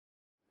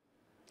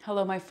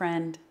Hello, my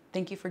friend.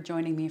 Thank you for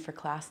joining me for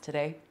class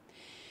today.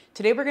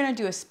 Today we're going to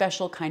do a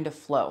special kind of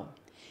flow.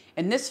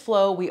 In this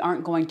flow, we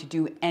aren't going to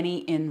do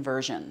any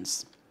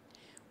inversions.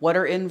 What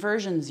are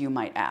inversions, you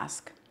might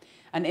ask?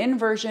 An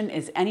inversion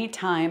is any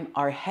time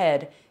our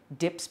head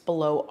dips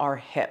below our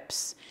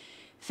hips.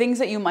 Things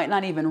that you might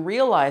not even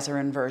realize are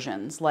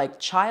inversions, like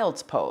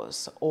child's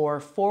pose or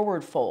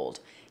forward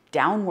fold,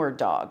 downward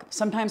dog.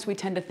 Sometimes we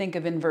tend to think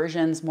of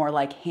inversions more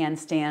like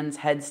handstands,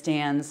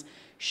 headstands,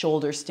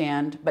 shoulder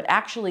stand, but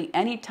actually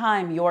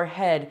anytime your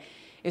head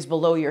is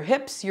below your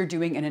hips, you're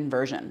doing an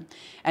inversion.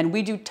 And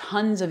we do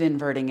tons of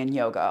inverting in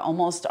yoga.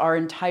 Almost our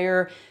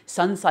entire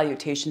sun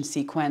salutation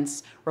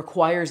sequence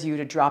requires you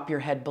to drop your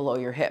head below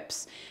your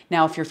hips.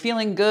 Now, if you're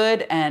feeling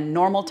good and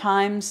normal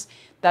times,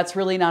 that's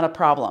really not a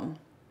problem.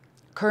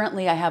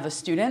 Currently, I have a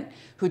student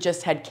who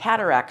just had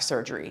cataract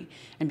surgery.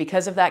 And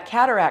because of that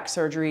cataract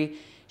surgery,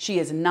 she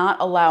is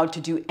not allowed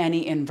to do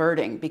any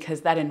inverting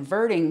because that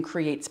inverting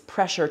creates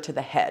pressure to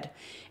the head.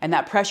 And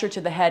that pressure to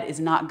the head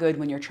is not good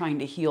when you're trying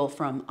to heal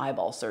from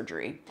eyeball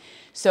surgery.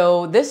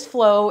 So this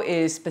flow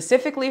is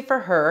specifically for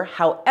her.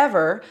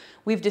 However,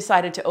 we've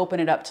decided to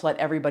open it up to let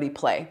everybody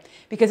play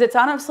because it's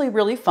honestly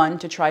really fun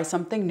to try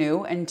something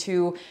new and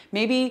to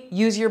maybe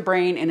use your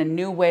brain in a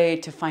new way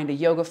to find a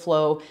yoga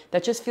flow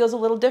that just feels a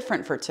little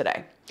different for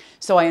today.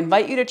 So I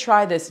invite you to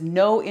try this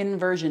no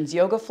inversions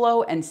yoga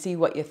flow and see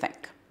what you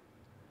think.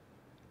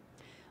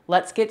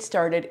 Let's get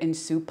started in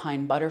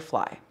supine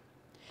butterfly.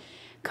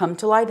 Come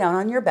to lie down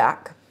on your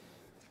back.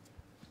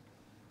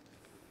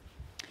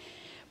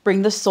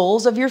 Bring the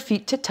soles of your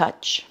feet to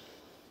touch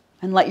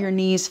and let your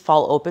knees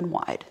fall open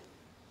wide.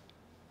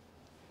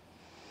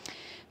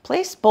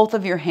 Place both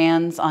of your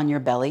hands on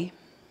your belly.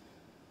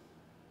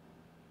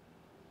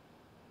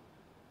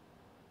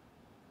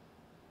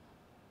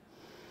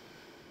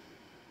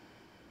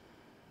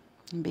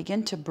 And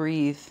begin to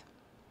breathe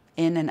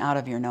in and out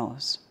of your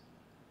nose.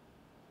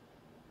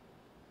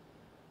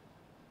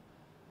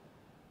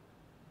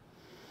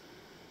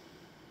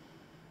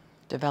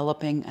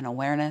 Developing an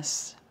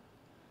awareness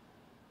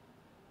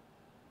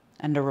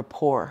and a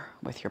rapport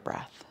with your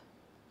breath.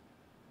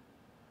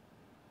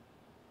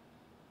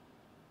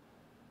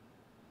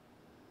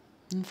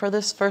 And for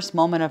this first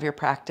moment of your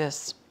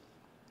practice,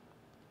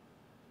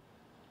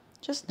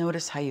 just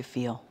notice how you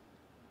feel.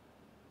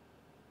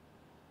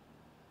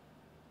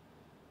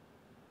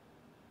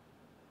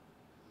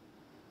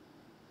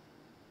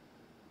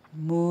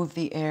 Move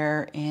the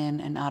air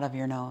in and out of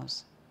your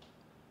nose.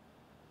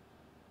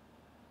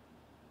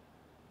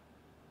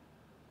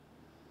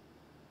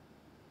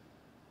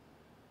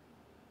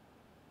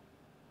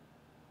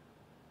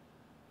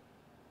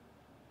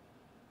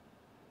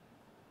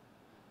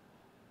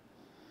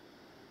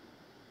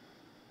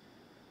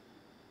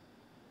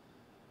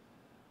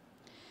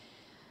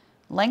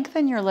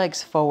 Lengthen your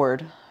legs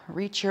forward,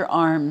 reach your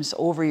arms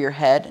over your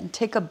head, and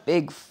take a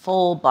big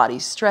full body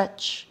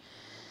stretch.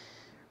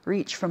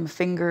 Reach from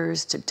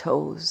fingers to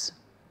toes.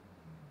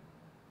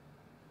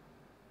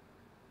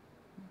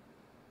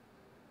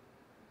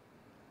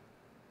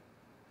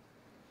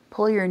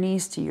 Pull your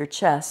knees to your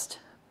chest,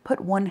 put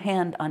one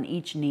hand on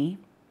each knee,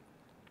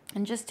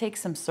 and just take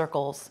some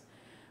circles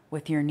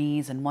with your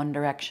knees in one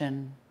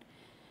direction.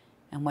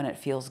 And when it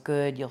feels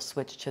good, you'll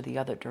switch to the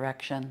other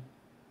direction.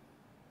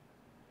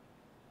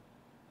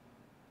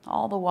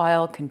 All the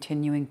while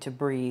continuing to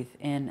breathe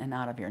in and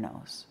out of your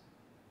nose.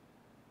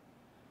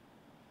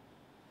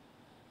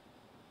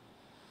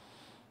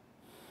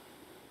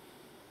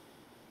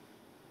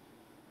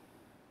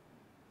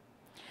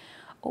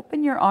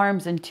 Open your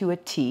arms into a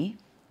T.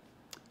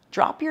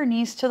 Drop your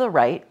knees to the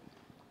right.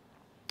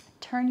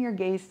 Turn your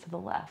gaze to the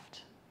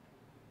left.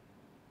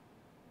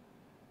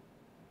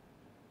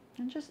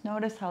 And just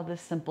notice how this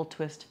simple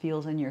twist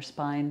feels in your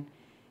spine.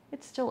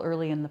 It's still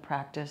early in the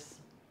practice,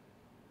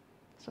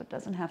 so it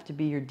doesn't have to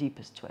be your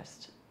deepest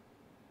twist.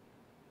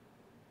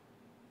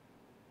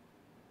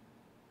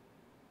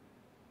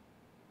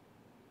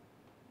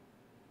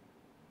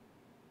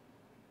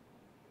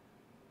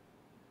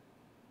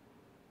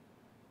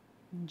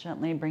 And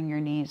gently bring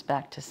your knees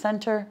back to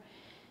center.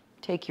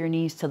 Take your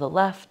knees to the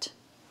left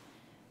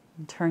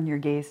and turn your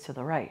gaze to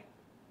the right.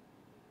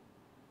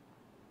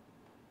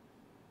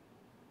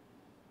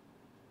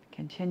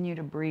 Continue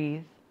to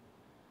breathe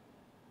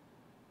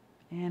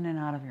in and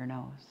out of your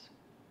nose.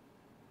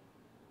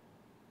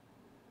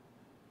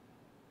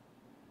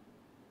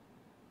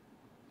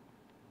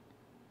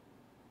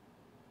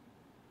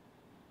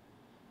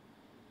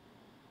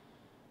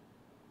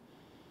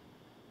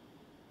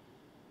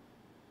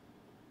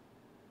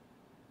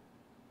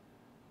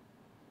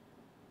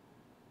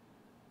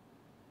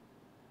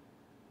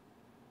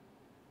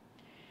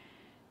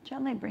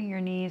 Gently bring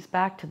your knees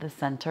back to the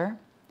center.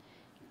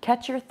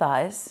 Catch your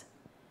thighs.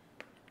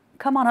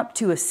 Come on up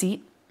to a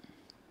seat.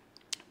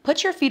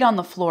 Put your feet on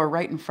the floor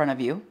right in front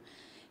of you.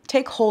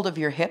 Take hold of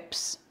your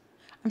hips,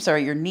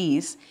 your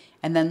knees,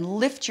 and then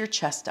lift your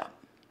chest up.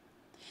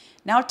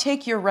 Now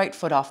take your right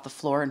foot off the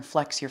floor and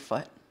flex your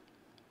foot.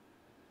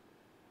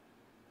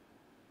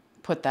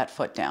 Put that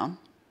foot down.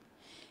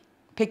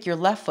 Pick your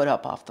left foot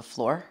up off the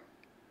floor.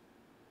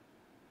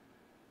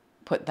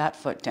 Put that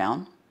foot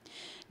down.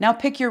 Now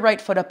pick your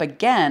right foot up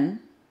again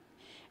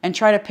and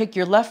try to pick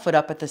your left foot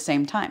up at the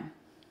same time.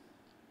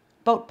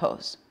 Boat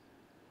pose.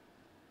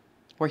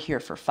 We're here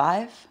for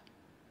 5,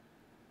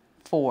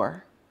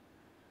 4,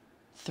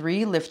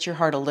 3. Lift your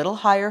heart a little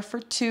higher for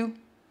 2,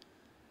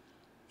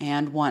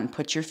 and 1.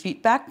 Put your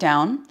feet back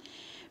down.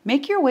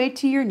 Make your way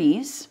to your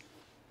knees.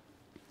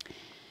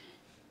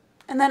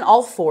 And then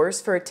all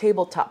fours for a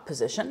tabletop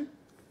position.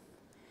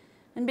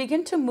 And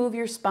begin to move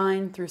your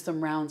spine through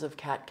some rounds of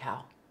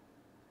cat-cow.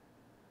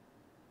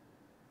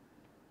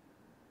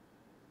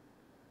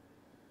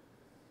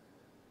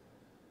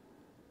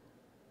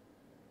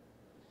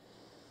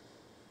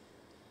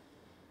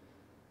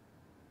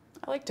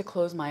 I like to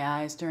close my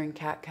eyes during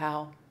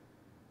cat-cow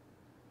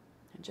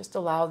and just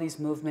allow these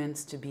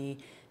movements to be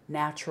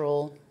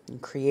natural and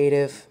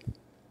creative.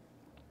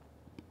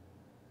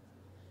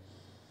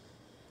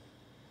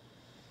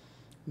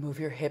 Move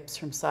your hips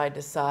from side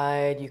to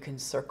side. You can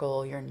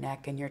circle your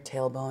neck and your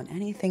tailbone,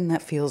 anything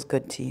that feels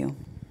good to you.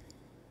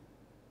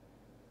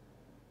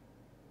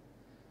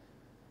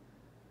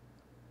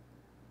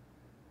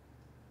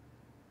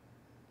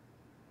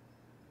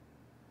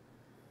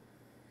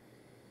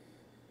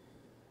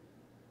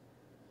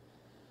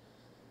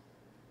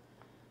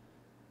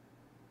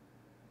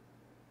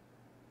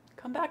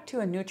 Come back to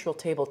a neutral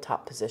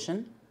tabletop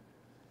position.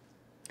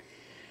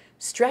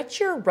 Stretch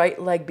your right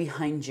leg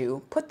behind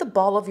you. Put the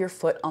ball of your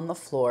foot on the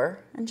floor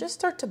and just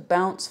start to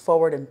bounce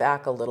forward and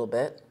back a little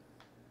bit.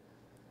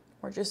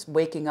 We're just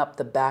waking up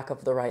the back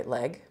of the right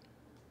leg.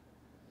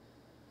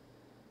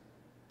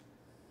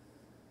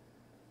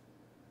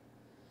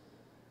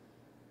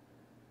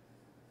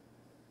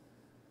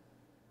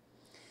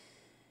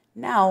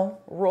 Now,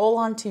 roll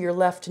onto your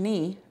left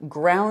knee,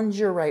 ground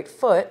your right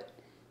foot,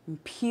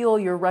 and peel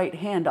your right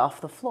hand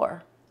off the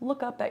floor.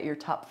 Look up at your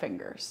top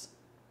fingers.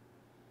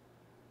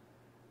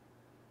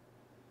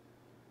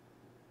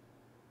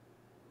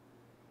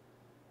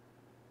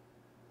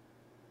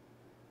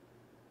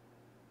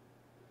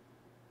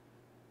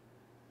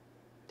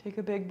 Take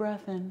a big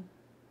breath in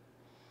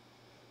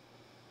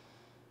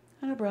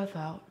and a breath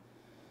out.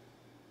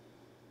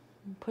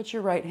 Put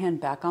your right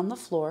hand back on the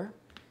floor.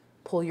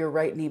 Pull your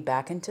right knee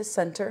back into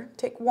center.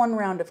 Take 1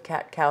 round of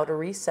cat-cow to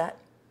reset.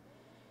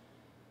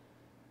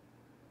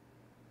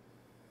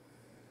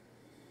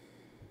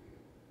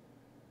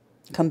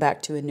 Come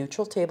back to a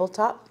neutral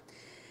tabletop.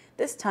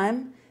 This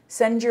time,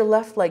 send your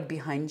left leg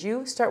behind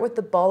you. Start with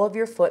the ball of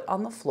your foot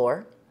on the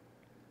floor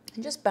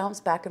and just bounce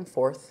back and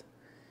forth.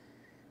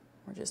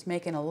 We're just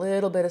making a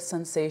little bit of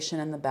sensation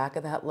in the back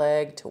of that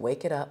leg to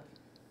wake it up.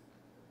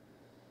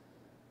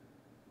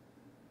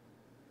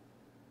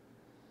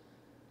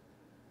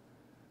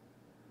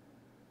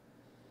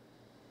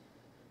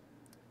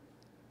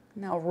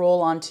 Now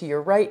roll onto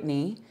your right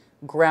knee,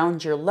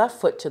 ground your left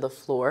foot to the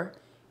floor,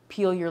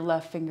 peel your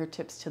left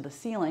fingertips to the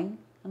ceiling,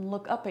 and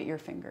look up at your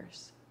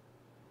fingers.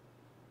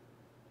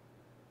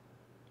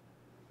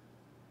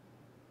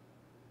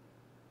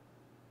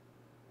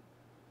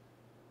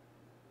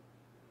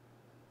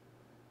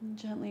 And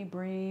gently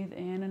breathe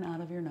in and out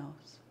of your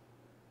nose.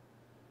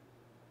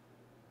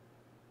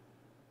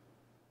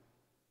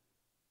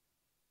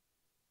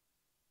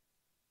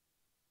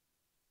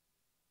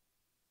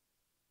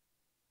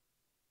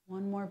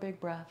 One more big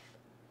breath.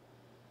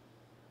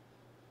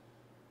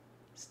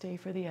 Stay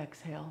for the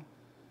exhale.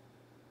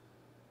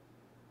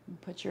 And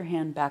put your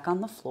hand back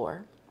on the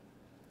floor.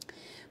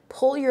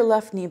 Pull your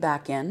left knee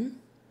back in.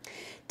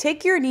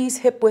 Take your knees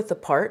hip width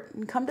apart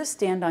and come to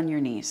stand on your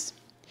knees.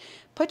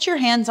 Put your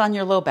hands on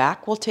your low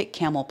back. We'll take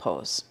camel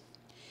pose.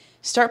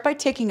 Start by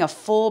taking a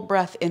full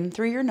breath in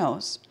through your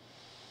nose.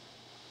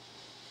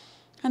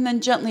 And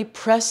then gently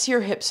press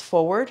your hips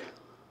forward.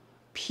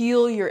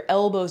 Peel your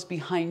elbows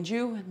behind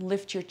you and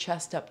lift your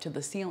chest up to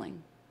the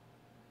ceiling.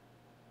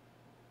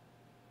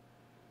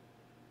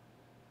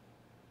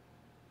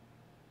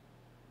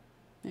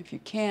 If you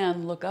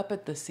can, look up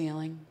at the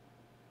ceiling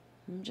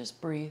and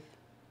just breathe.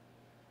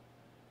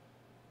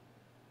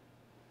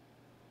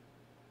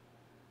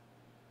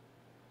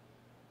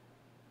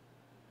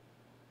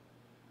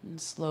 And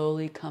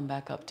slowly come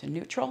back up to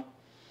neutral.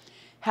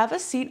 Have a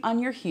seat on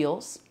your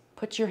heels.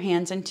 Put your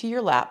hands into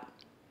your lap.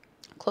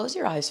 Close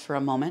your eyes for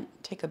a moment.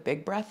 Take a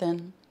big breath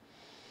in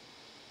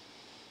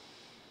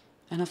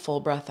and a full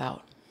breath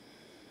out.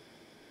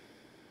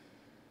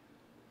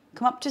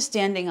 Come up to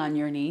standing on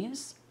your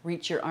knees.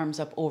 Reach your arms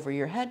up over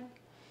your head.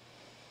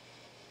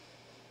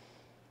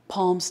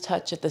 Palms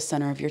touch at the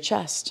center of your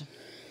chest.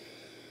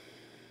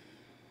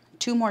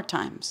 2 more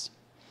times.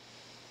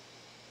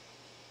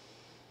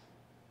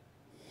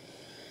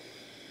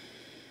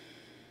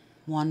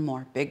 One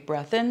more. Big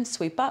breath in,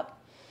 sweep up.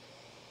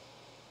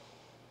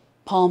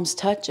 Palms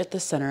touch at the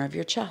center of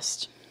your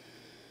chest.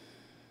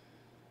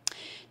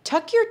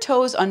 Tuck your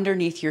toes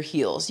underneath your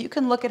heels. You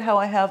can look at how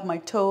I have my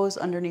toes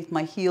underneath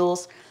my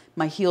heels.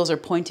 My heels are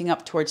pointing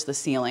up towards the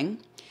ceiling.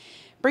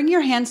 Bring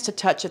your hands to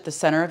touch at the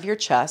center of your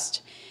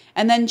chest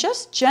And then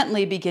just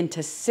gently begin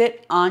to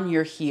sit on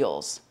your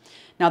heels.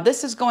 Now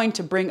this is going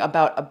to bring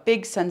about a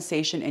big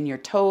sensation in your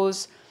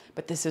toes,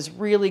 but this is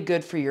really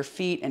good for your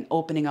feet and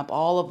opening up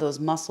all of those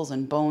muscles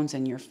and bones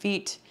in your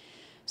feet.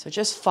 So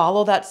just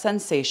follow that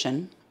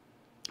sensation.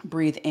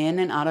 Breathe in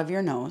and out of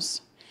your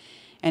nose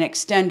and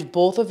extend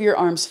both of your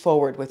arms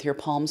forward with your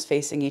palms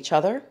facing each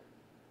other.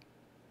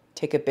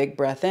 Take a big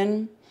breath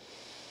in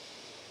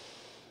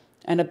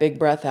and a big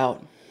breath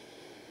out.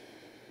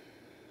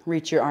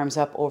 Reach your arms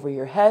up over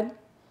your head.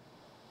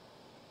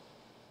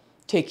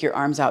 Take your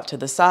arms out to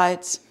the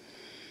sides.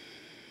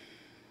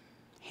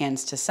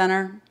 Hands to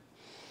center.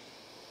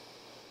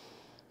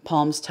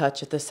 Palms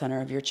touch at the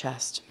center of your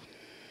chest.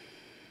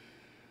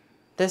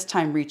 This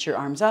time, reach your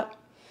arms up.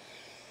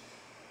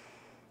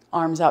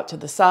 Arms out to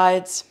the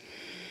sides.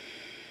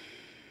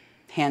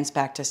 Hands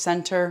back to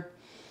center.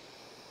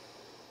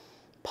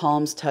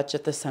 Palms touch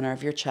at the center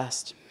of your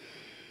chest.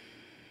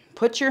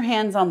 Put your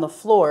hands on the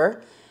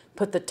floor.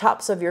 Put the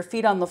tops of your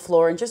feet on the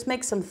floor and just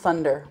make some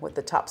thunder with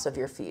the tops of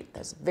your feet.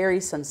 That's a very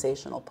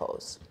sensational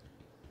pose.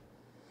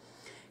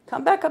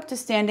 Come back up to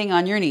standing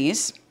on your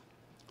knees.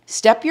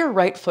 Step your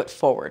right foot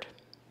forward.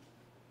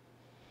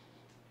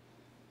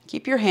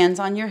 Keep your hands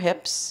on your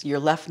hips. Your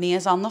left knee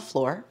is on the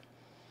floor.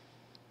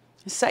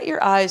 Set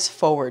your eyes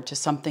forward to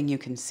something you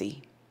can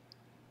see.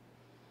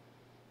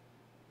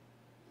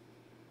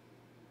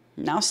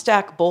 Now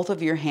stack both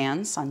of your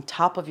hands on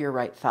top of your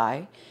right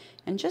thigh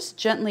and just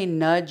gently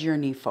nudge your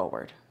knee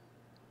forward.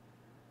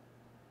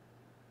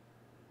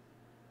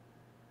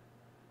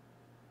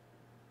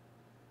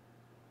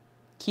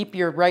 Keep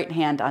your right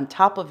hand on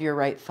top of your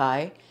right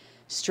thigh.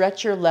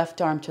 Stretch your left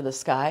arm to the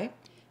sky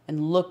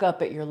and look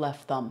up at your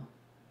left thumb.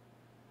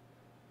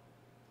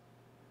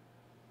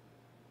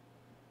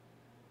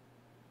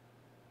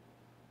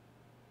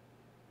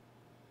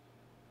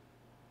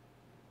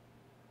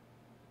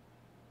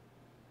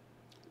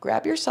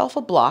 Grab yourself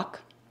a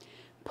block.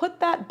 Put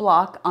that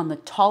block on the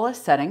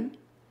tallest setting,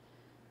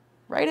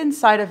 right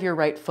inside of your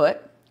right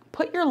foot.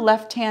 Put your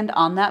left hand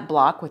on that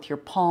block with your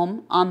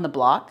palm on the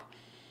block.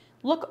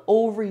 Look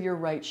over your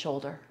right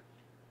shoulder.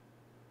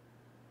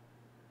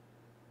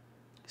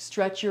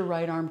 Stretch your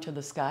right arm to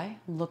the sky.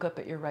 Look up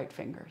at your right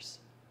fingers.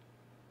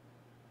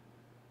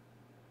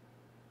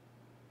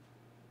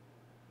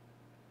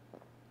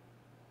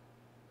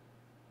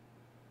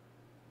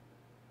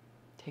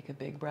 Take a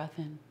big breath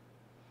in.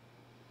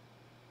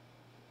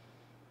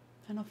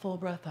 And a full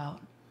breath out.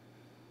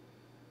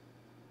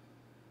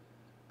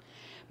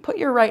 Put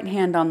your right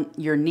hand on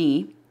your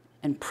knee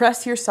and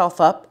press yourself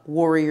up,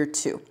 warrior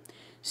two.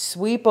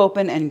 Sweep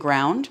open and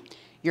ground.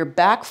 Your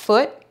back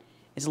foot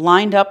is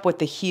lined up with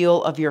the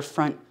heel of your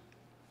front,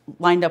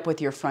 lined up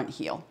with your front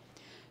heel.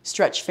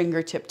 Stretch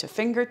fingertip to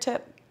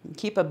fingertip and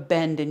keep a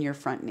bend in your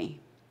front knee.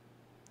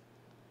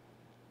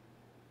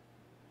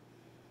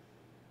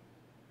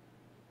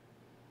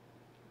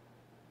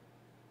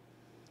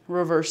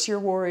 Reverse your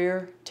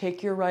warrior.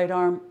 Take your right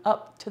arm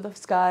up to the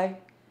sky.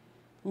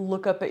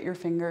 Look up at your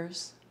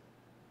fingers.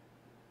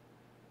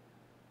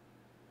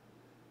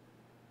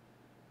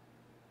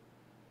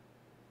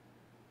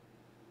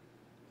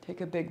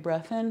 Take a big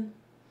breath in.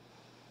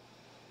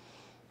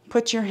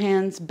 Put your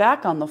hands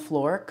back on the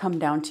floor. Come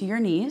down to your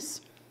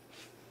knees.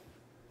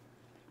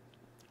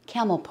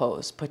 Camel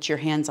pose. Put your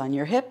hands on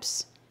your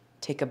hips.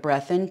 Take a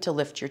breath in to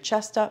lift your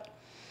chest up.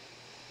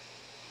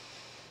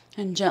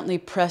 And gently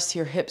press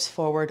your hips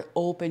forward,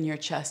 open your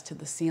chest to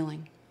the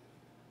ceiling.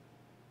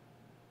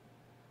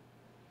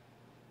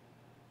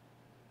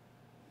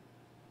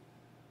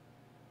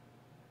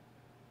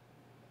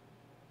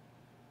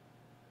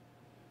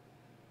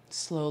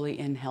 Slowly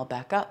inhale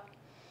back up.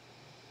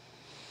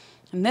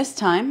 And this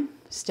time,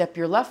 step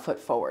your left foot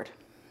forward.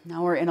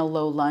 Now we're in a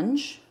low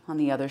lunge on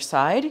the other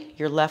side.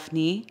 Your left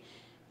knee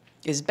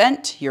is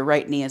bent, your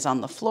right knee is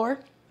on the floor.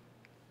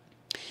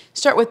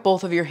 Start with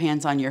both of your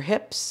hands on your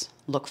hips.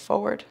 Look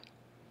forward.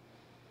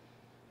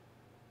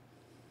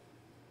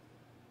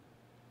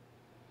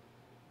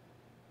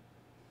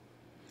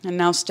 And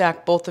now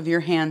stack both of your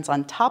hands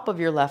on top of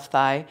your left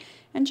thigh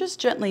and just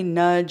gently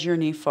nudge your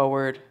knee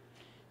forward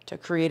to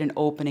create an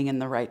opening in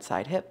the right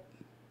side hip.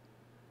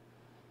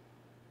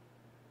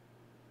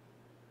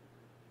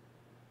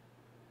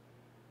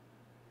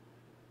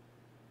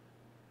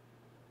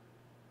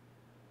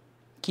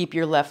 Keep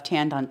your left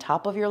hand on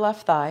top of your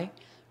left thigh.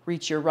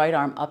 Reach your right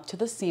arm up to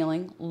the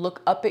ceiling.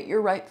 Look up at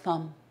your right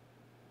thumb.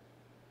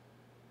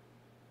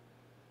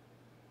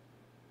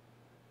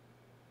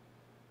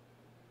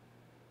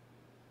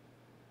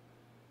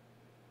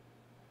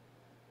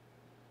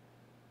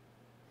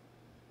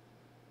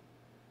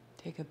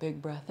 Take a big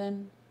breath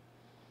in.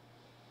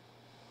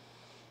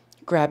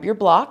 Grab your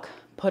block.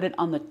 Put it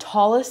on the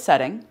tallest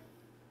setting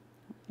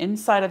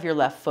inside of your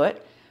left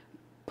foot.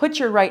 Put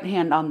your right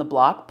hand on the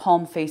block,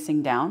 palm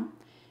facing down,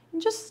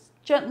 and just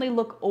gently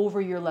look over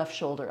your left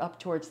shoulder up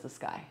towards the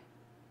sky.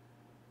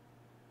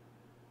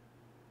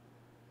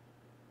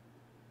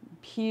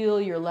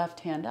 Peel your left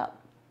hand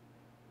up.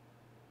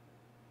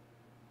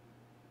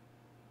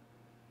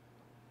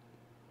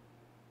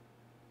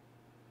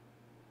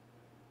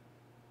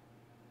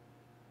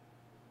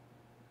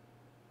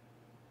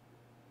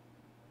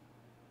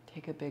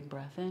 Take a big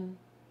breath in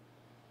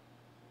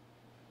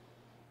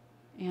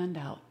and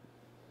out.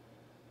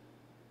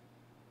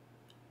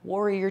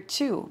 Warrior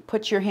two.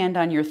 Put your hand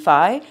on your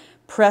thigh,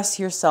 press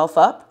yourself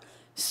up,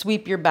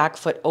 sweep your back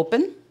foot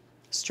open,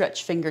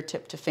 stretch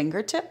fingertip to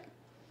fingertip.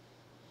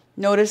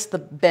 Notice the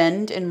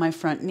bend in my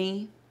front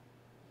knee.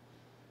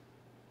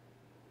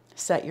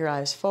 Set your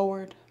eyes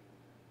forward.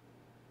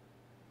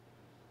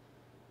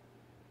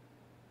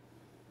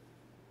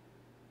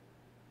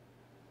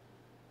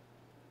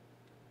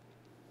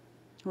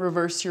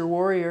 Reverse your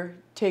warrior.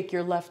 Take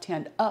your left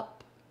hand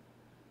up.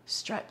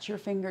 Stretch your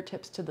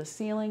fingertips to the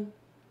ceiling.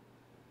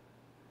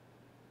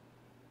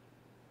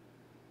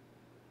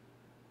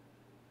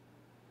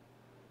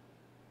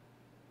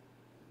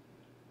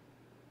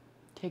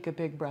 Take a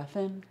big breath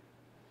in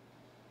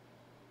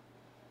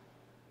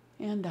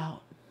and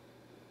out.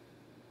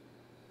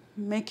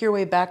 Make your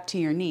way back to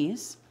your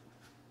knees.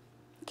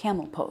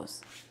 Camel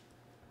pose.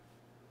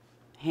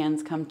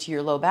 Hands come to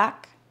your low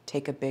back.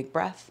 Take a big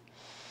breath.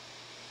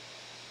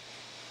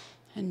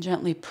 And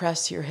gently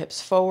press your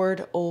hips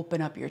forward.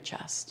 Open up your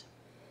chest.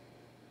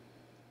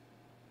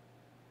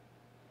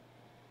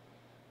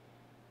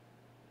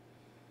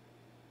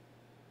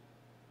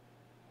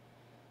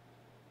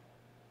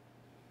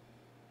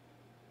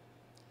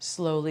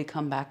 Slowly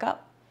come back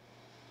up.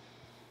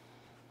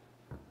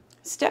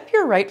 Step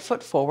your right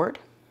foot forward.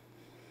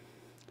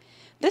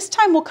 This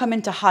time we'll come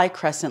into high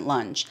crescent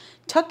lunge.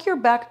 Tuck your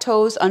back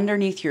toes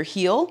underneath your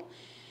heel.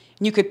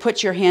 You could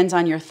put your hands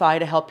on your thigh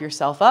to help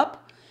yourself up.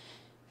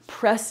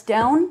 Press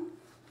down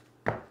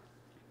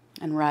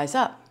and rise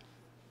up.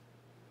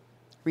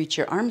 Reach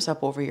your arms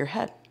up over your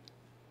head.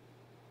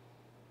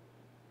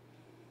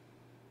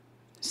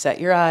 Set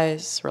your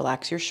eyes,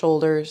 relax your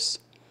shoulders.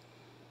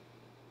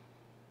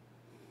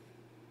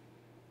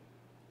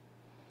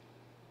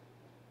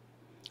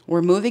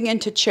 We're moving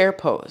into chair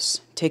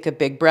pose. Take a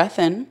big breath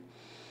in.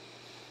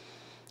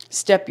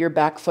 Step your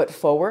back foot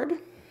forward.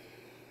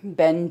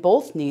 Bend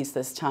both knees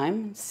this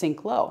time.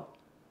 Sink low.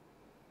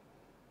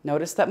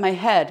 Notice that my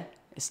head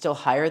is still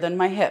higher than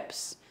my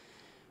hips.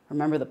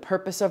 Remember, the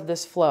purpose of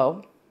this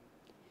flow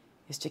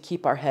is to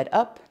keep our head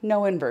up,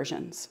 no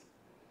inversions.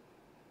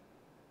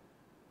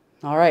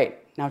 All right,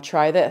 now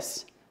try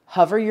this.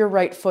 Hover your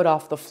right foot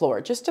off the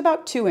floor, just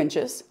about 2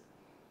 inches.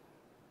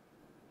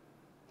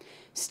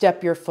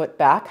 Step your foot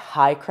back,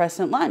 high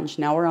crescent lunge.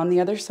 Now we're on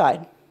the other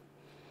side.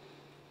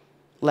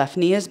 Left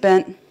knee is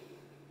bent.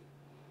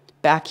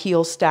 Back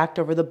heel stacked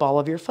over the ball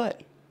of your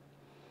foot.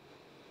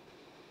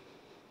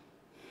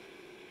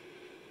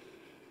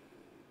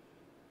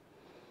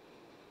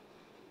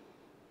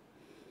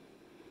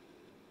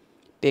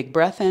 Big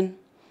breath in.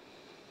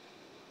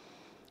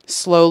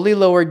 Slowly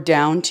lower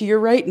down to your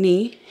right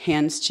knee,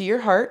 hands to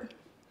your heart.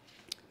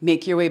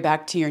 Make your way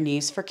back to your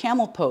knees for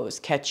camel pose.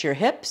 Catch your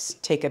hips,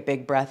 take a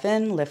big breath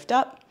in, lift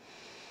up,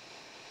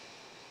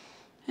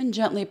 and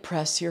gently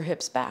press your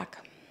hips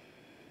back.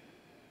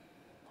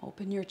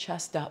 Open your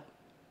chest up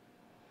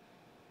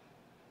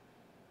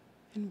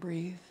and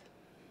breathe.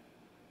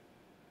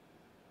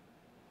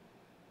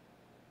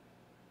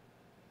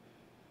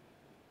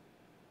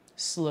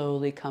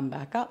 Slowly come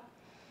back up.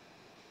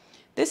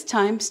 This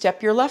time,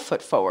 step your left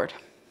foot forward.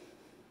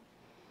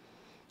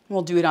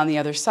 We'll do it on the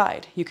other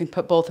side. You can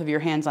put both of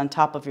your hands on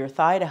top of your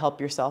thigh to help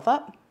yourself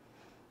up.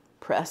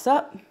 Press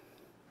up,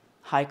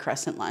 high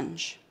crescent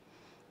lunge.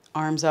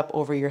 Arms up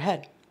over your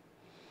head.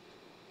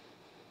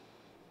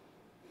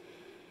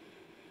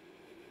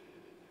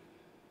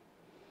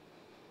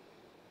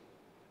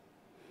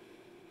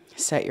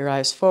 Set your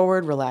eyes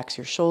forward, relax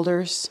your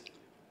shoulders.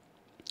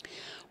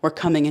 We're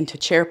coming into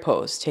chair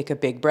pose. Take a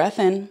big breath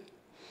in.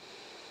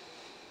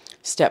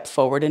 Step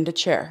forward into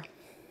chair.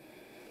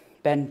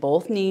 Bend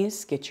both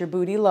knees, get your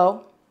booty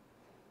low.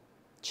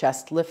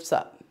 Chest lifts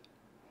up.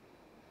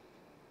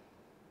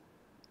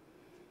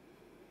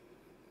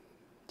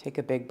 Take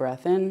a big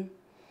breath in.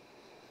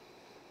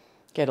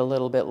 Get a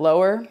little bit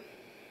lower.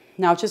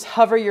 Now just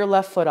hover your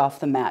left foot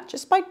off the mat,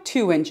 just by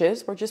 2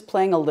 inches. We're just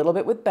playing a little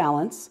bit with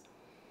balance.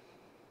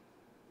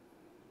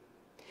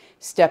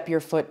 Step your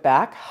foot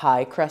back,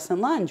 high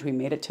crescent lunge. We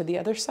made it to the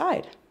other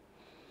side.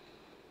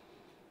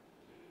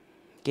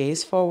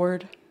 Gaze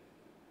forward.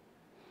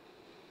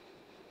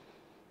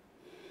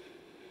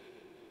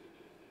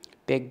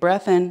 Big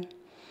breath in.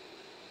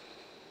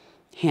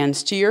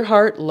 Hands to your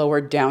heart,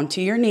 lower down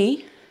to your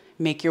knee.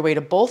 Make your way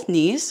to both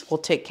knees. We'll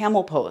take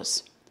camel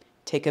pose.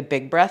 Take a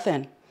big breath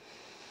in.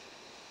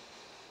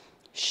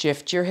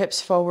 Shift your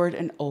hips forward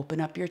and open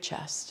up your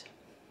chest.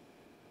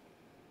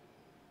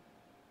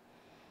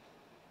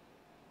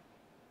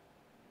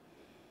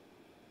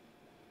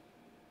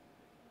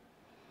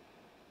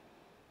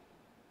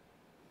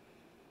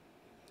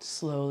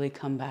 Slowly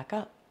come back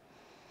up.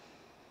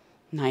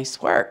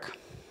 Nice work.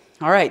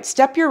 All right,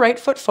 step your right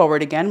foot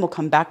forward again. We'll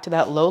come back to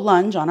that low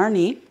lunge on our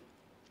knee.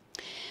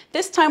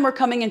 This time we're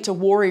coming into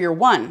warrior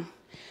one.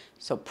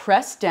 So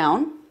press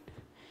down,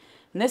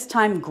 and this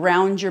time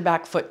ground your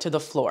back foot to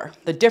the floor.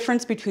 The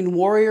difference between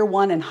warrior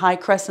one and high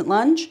crescent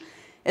lunge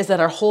is that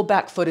our whole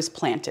back foot is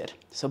planted.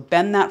 So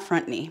bend that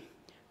front knee.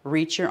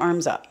 Reach your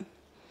arms up.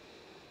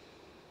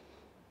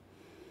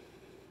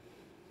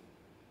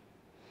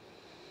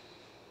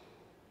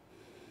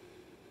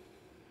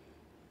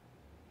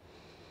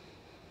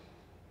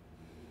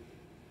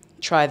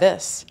 Try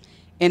this.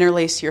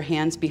 Interlace your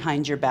hands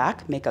behind your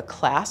back. Make a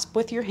clasp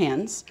with your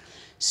hands.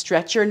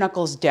 Stretch your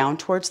knuckles down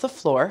towards the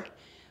floor.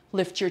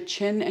 Lift your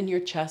chin and your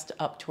chest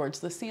up towards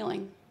the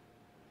ceiling.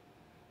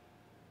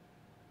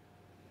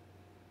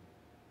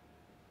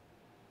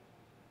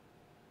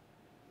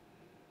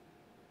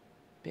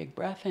 Big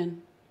breath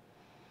in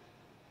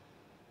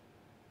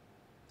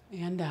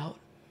and out.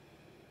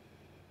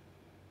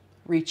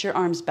 Reach your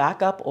arms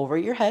back up over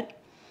your head.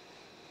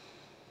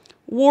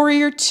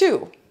 Warrior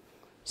two.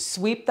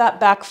 Sweep that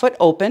back foot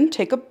open.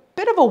 Take a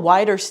bit of a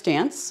wider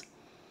stance.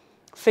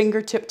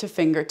 Fingertip to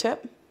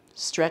fingertip.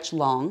 Stretch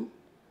long.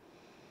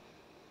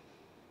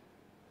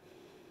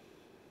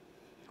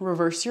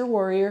 Reverse your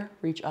warrior.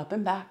 Reach up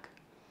and back.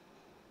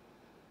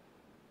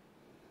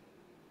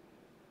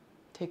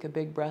 Take a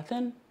big breath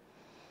in.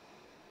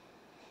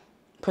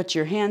 Put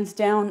your hands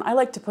down. I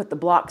like to put the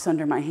blocks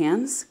under my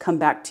hands. Come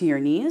back to your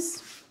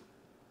knees.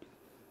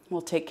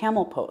 We'll take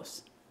camel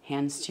pose.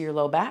 Hands to your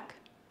low back.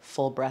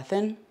 Full breath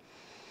in.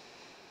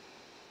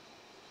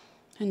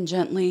 And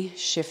gently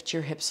shift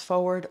your hips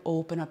forward.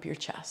 Open up your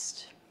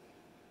chest.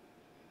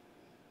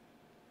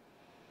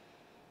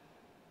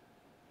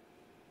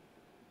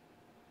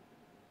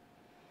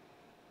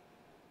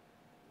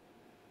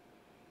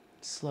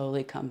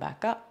 Slowly come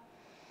back up.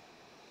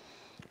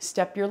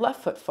 Step your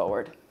left foot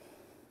forward.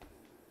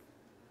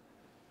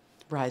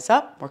 Rise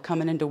up. We're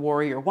coming into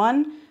warrior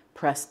one.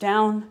 Press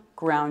down.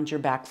 Ground your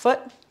back foot.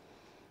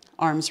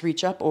 Arms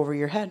reach up over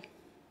your head.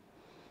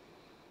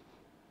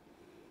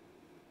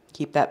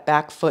 Keep that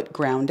back foot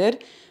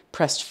grounded,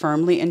 pressed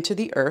firmly into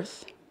the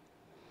earth.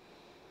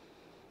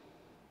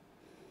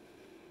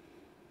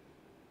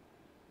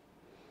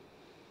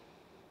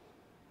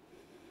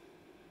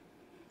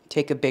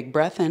 Take a big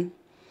breath in.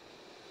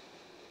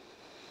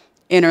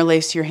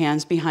 Interlace your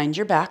hands behind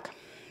your back.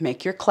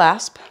 Make your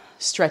clasp.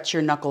 Stretch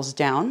your knuckles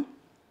down.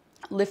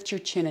 Lift your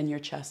chin and your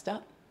chest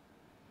up.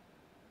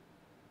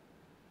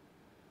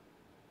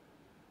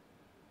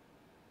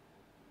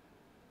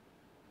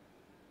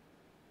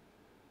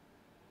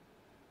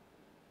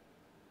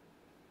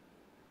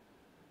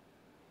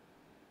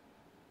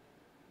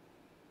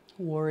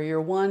 Warrior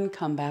one,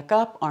 come back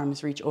up,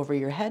 arms reach over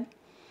your head.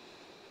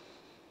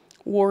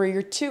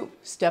 Warrior two,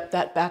 step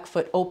that back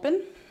foot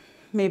open,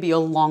 maybe a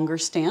longer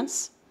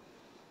stance.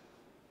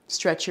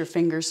 Stretch your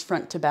fingers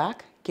front to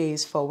back,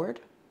 gaze forward.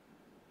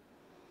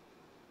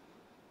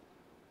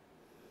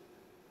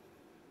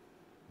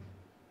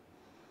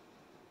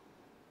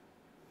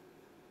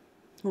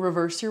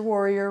 Reverse your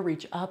warrior,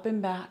 reach up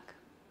and back.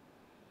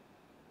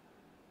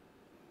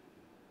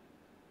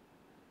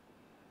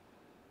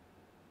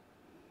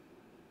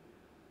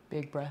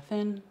 Big breath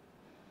in.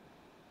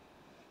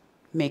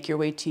 Make your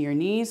way to your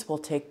knees. We'll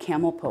take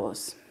camel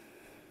pose.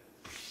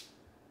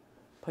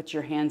 Put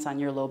your hands on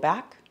your low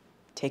back.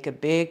 Take a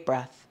big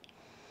breath.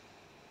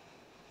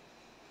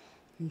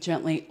 And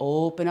gently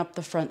open up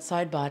the front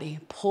side body.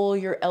 Pull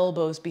your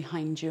elbows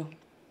behind you.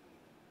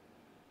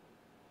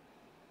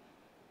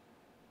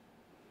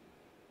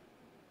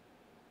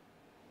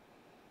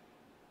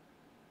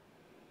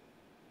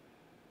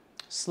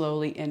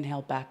 Slowly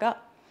inhale back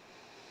up.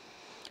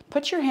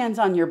 Put your hands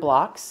on your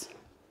blocks,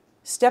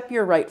 step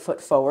your right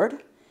foot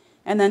forward,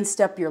 and then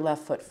step your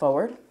left foot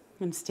forward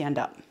and stand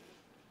up.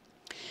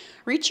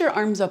 Reach your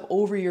arms up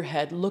over your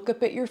head, look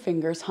up at your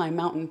fingers, high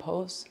mountain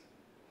pose.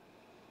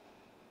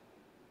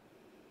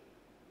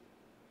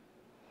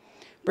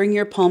 Bring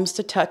your palms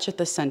to touch at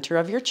the center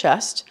of your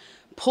chest.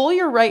 Pull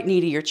your right knee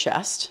to your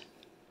chest.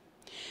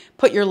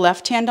 Put your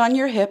left hand on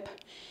your hip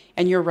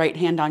and your right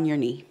hand on your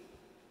knee.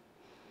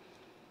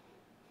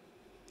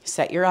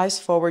 Set your eyes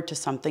forward to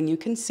something you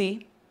can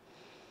see.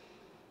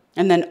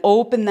 And then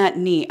open that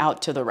knee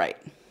out to the right.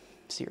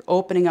 So you're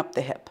opening up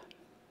the hip.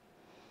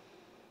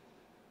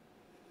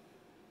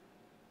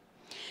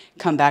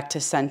 Come back to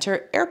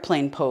center,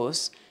 airplane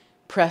pose.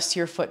 Press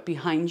your foot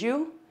behind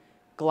you.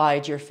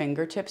 Glide your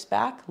fingertips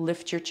back.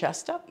 Lift your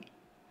chest up.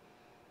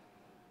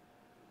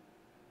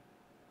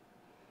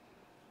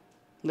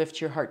 Lift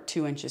your heart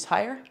 2 inches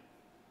higher.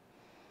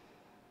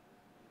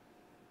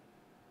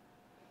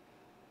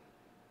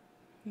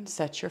 And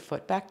set your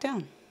foot back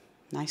down.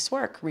 Nice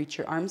work. Reach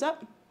your arms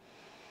up.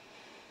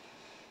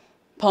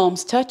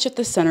 Palms touch at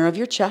the center of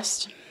your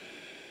chest.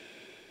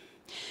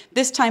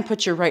 This time,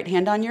 put your right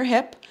hand on your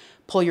hip.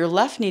 Pull your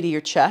left knee to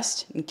your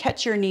chest and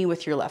catch your knee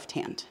with your left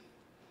hand.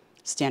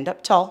 Stand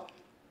up tall.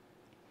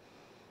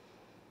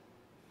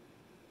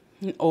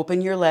 And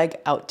open your leg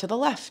out to the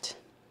left.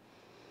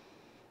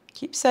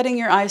 Keep setting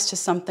your eyes to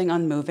something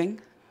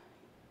unmoving.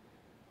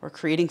 We're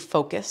creating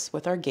focus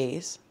with our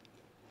gaze.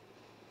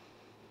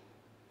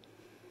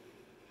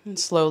 And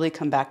slowly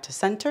come back to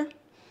center.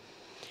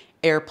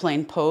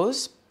 Airplane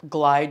pose.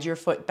 Glide your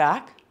foot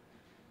back.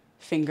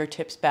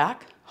 Fingertips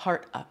back.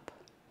 Heart up.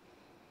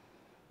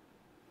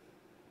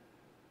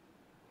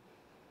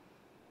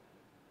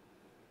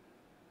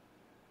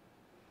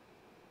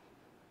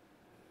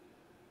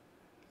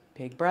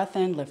 Big breath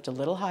in, lift a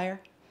little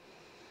higher.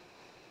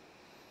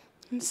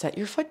 And set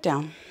your foot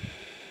down.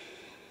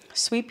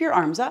 Sweep your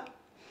arms up.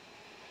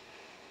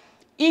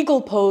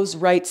 Eagle pose,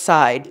 right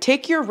side.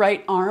 Take your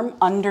right arm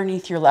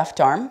underneath your left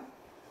arm.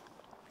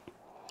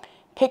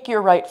 Pick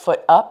your right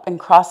foot up and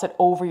cross it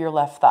over your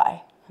left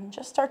thigh. And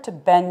just start to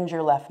bend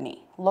your left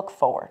knee. Look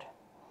forward.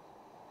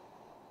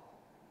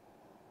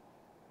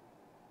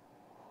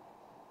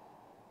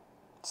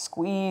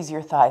 Squeeze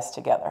your thighs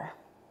together.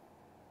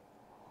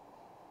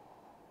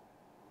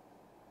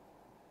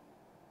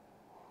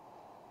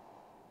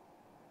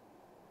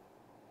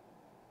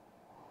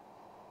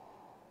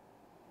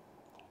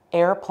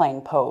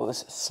 Airplane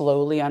pose.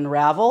 Slowly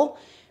unravel.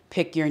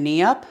 Pick your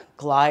knee up.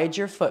 Glide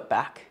your foot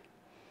back.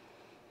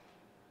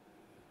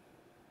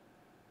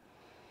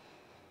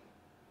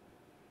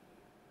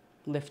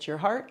 Lift your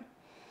heart.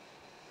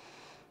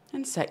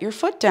 And set your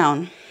foot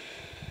down.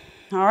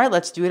 All right,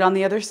 let's do it on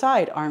the other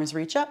side. Arms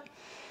reach up.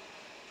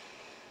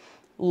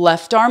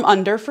 Left arm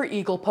under for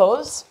eagle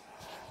pose.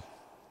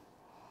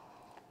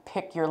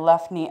 Pick your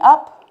left knee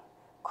up.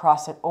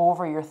 Cross it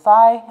over your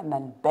thigh and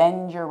then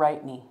bend your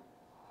right knee.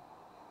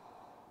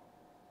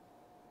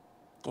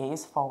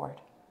 Gaze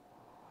forward.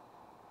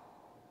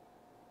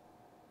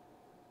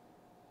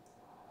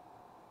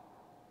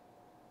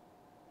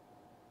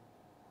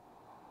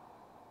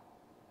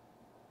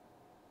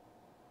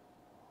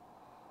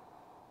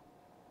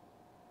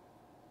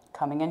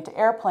 Coming into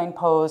airplane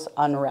pose,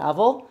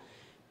 unravel,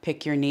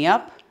 pick your knee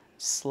up,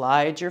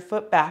 slide your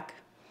foot back.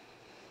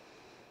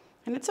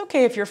 And it's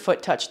okay if your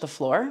foot touched the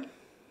floor.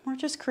 We're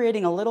just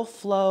creating a little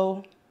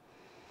flow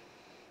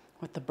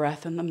with the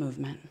breath and the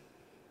movement.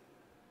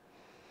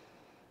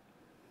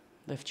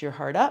 Lift your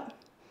heart up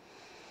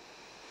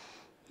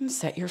and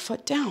set your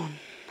foot down.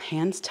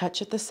 Hands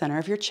touch at the center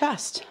of your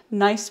chest.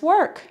 Nice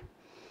work.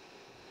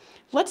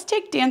 Let's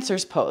take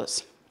dancer's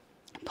pose.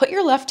 Put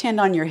your left hand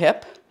on your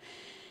hip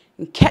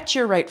and catch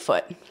your right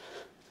foot.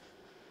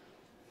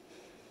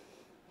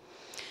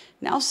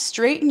 Now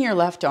straighten your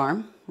left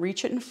arm,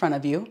 reach it in front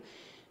of you,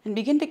 and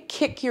begin to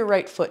kick your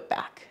right foot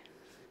back.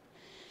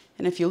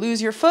 And if you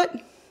lose your foot,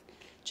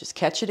 just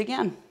catch it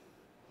again.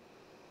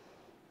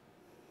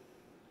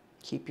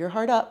 Keep your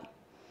heart up.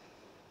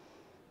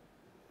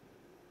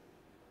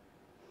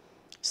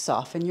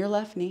 Soften your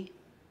left knee.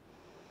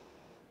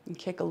 And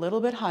kick a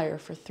little bit higher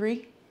for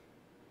 3,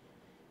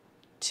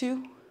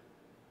 2,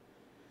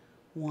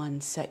 1.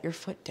 Set your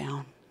foot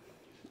down.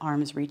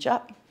 Arms reach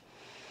up.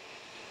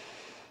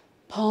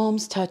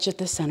 Palms touch at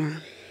the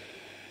center.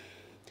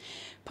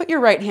 Put your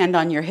right hand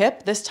on your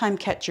hip. This time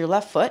catch your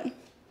left foot.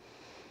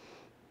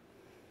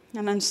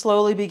 And then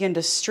slowly begin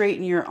to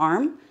straighten your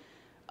arm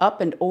up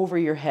and over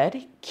your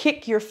head.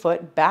 Kick your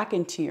foot back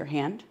into your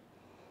hand.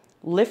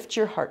 Lift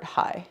your heart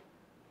high.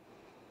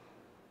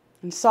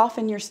 And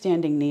soften your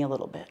standing knee a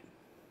little bit.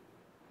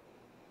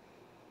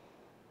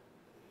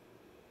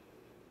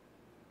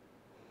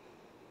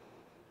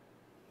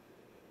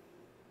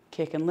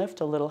 Kick and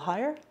lift a little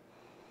higher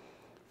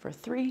for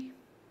 3,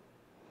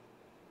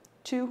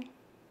 2,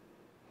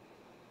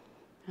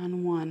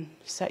 and 1.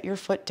 Set your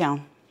foot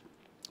down.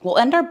 We'll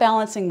end our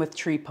balancing with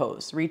tree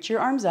pose. Reach your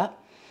arms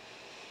up.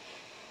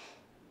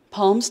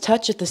 Palms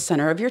touch at the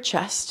center of your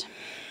chest.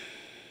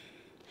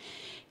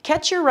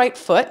 Catch your right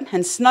foot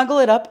and snuggle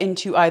it up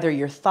into either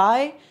your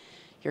thigh,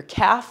 your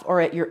calf, or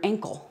at your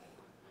ankle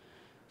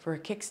for a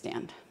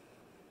kickstand.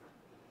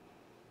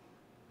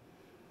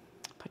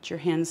 Put your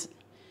hands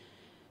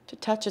to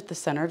touch at the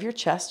center of your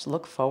chest.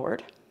 Look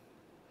forward.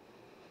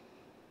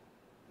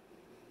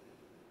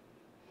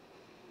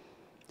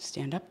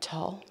 Stand up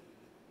tall.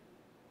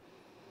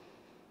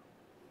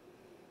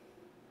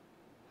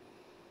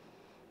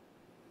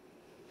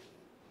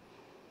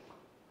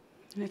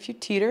 And if you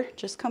teeter,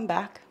 just come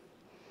back.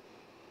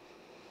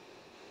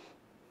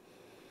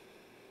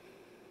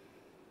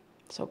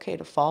 It's okay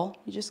to fall.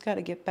 You just got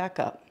to get back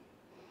up.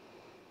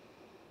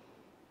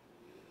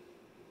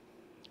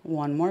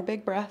 One more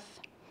big breath.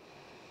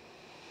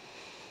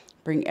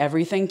 Bring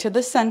everything to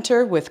the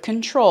center with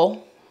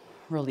control.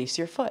 Release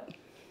your foot.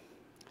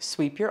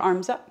 Sweep your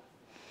arms up.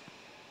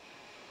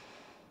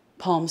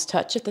 Palms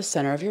touch at the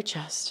center of your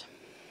chest.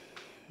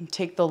 And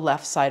take the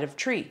left side of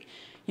tree.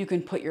 You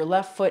can put your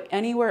left foot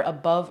anywhere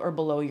above or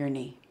below your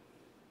knee.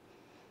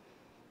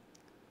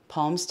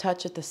 Palms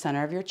touch at the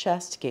center of your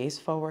chest. Gaze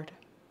forward.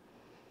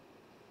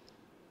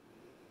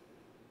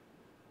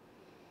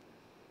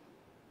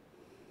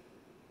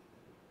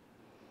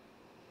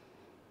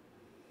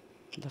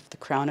 Lift the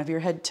crown of your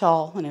head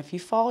tall, and if you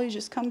fall, you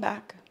just come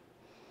back.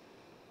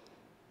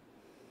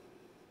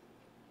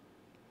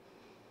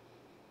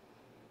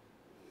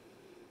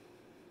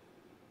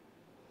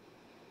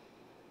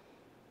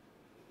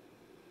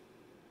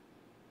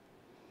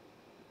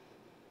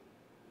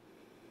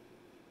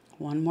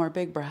 One more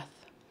big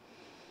breath.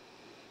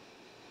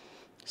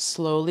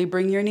 Slowly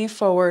bring your knee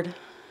forward.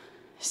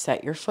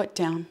 Set your foot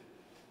down.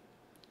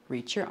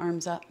 Reach your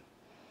arms up.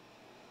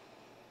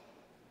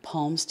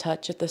 Palms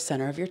touch at the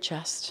center of your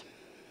chest.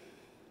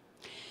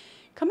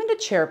 Come into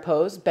chair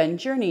pose.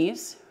 Bend your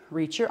knees.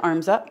 reach your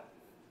arms up.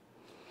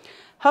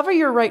 Hover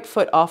your right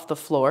foot off the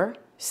floor,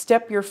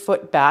 step your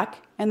foot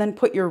back, and then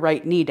put your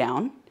right knee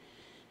down,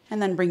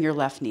 and then bring your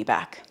left knee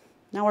back.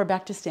 Now we're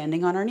back to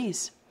standing on our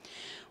knees.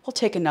 We'll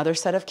take another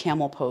set of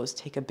camel pose.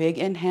 Take a big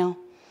inhale,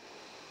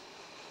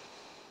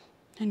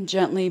 and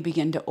gently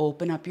begin to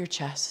open up your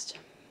chest.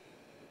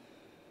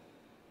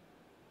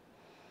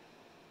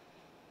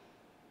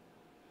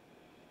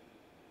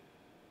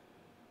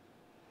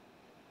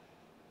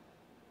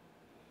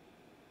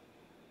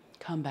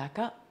 Come back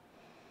up.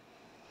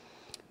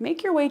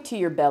 Make your way to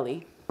your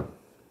belly.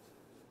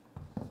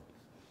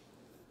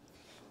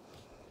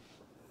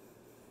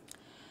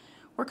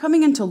 We're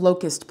coming into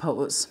locust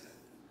pose.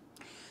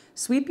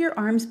 Sweep your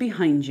arms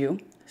behind you,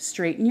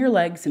 straighten your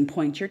legs and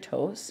point your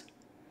toes,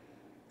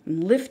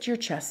 and lift your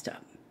chest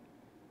up.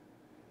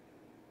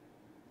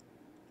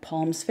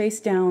 Palms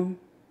face down,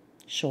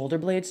 shoulder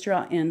blades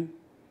draw in.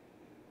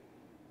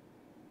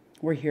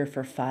 We're here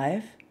for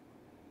 5,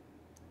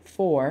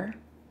 4,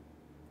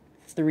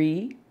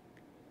 3,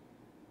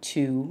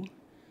 2,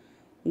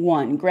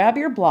 1. Grab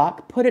your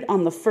block, put it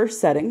on the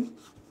first setting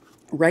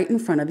right in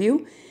front of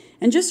you,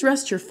 and just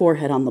rest your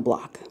forehead on the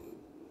block.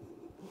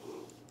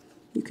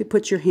 You could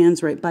put your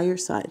hands right by your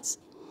sides.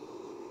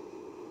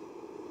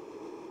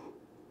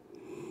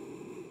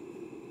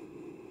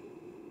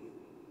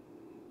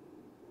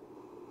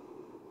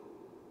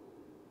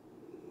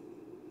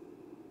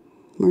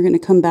 We're going to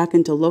come back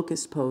into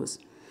locust pose.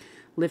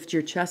 Lift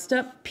your chest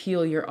up,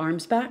 peel your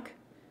arms back.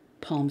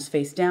 Palms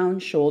face down,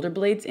 shoulder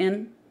blades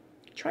in.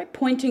 Try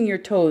pointing your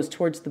toes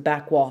towards the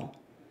back wall.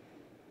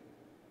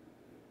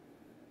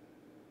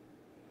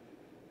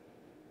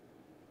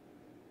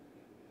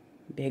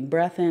 Big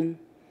breath in.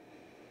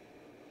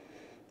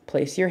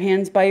 Place your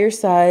hands by your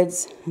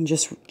sides and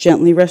just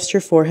gently rest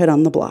your forehead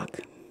on the block.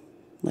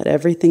 Let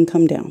everything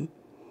come down.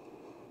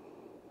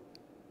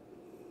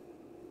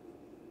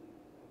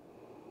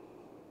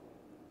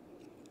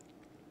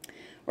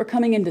 We're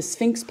coming into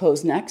Sphinx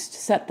pose next.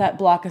 Set that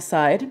block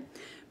aside.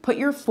 Put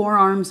your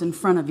forearms in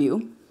front of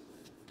you.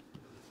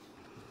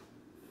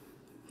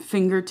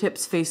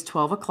 Fingertips face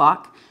 12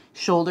 o'clock.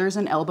 Shoulders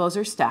and elbows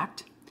are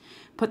stacked.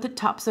 Put the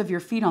tops of your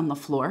feet on the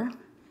floor.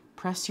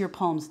 Press your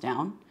palms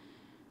down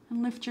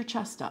and lift your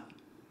chest up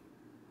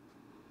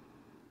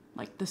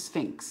like the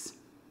Sphinx.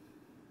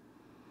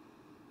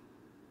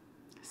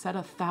 Set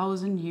a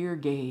 1,000-year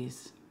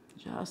gaze.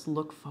 Just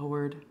look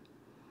forward.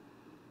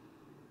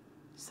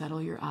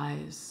 Settle your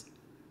eyes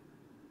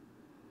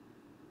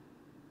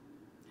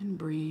and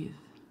breathe.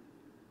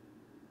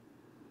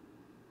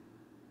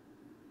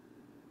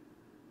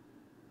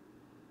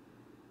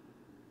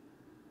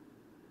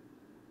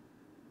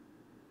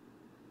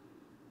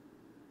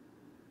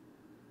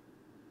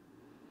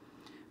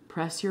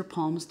 Press your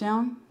palms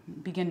down,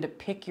 begin to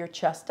pick your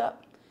chest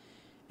up,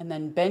 and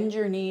then bend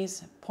your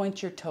knees,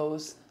 point your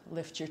toes,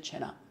 lift your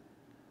chin up.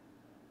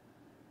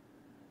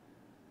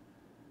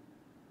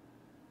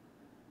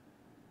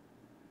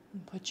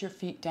 And put your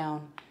feet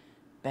down,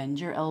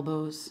 bend your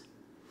elbows,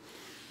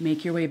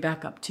 make your way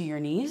back up to your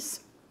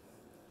knees.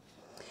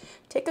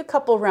 Take a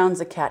couple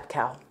rounds of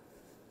cat-cow.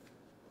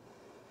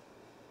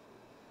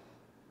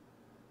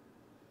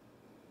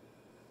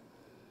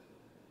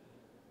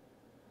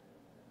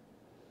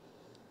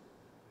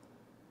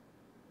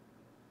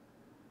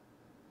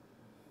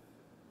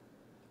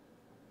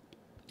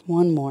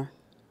 One more.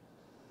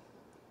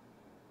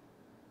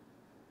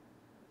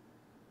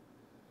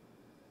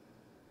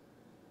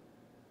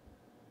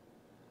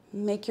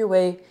 Make your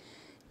way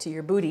to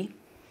your booty.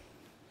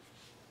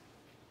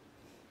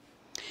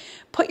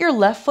 Put your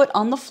left foot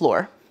on the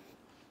floor.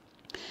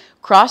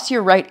 Cross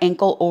your right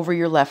ankle over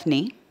your left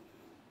knee.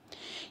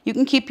 You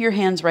can keep your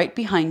hands right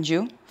behind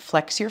you.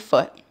 Flex your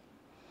foot.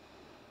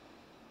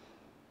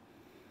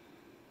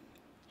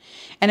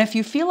 And if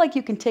you feel like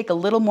you can take a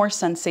little more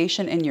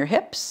sensation in your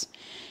hips,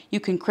 you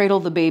can cradle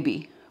the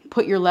baby.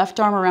 Put your left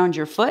arm around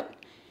your foot,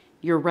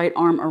 your right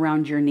arm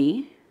around your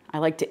knee. I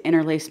like to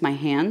interlace my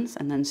hands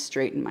and then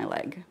straighten my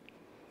leg.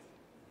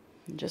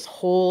 And just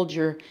hold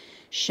your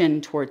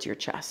shin towards your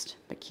chest,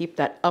 but keep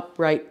that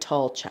upright,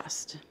 tall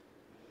chest.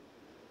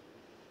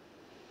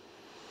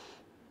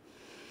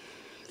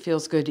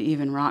 Feels good to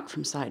even rock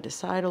from side to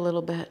side a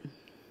little bit.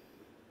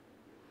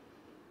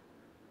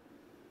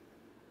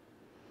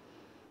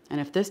 And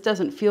if this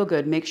doesn't feel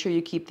good, make sure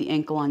you keep the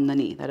ankle on the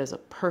knee. That is a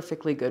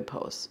perfectly good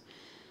pose.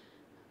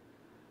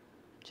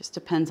 Just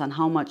depends on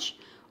how much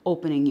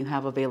opening you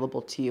have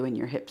available to you in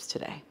your hips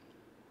today.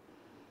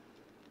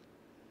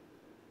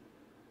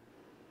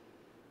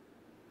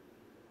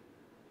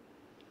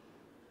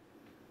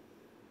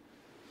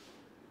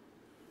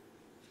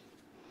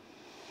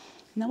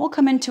 And then we'll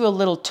come into a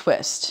little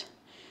twist.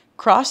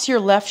 Cross your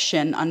left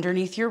shin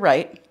underneath your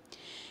right.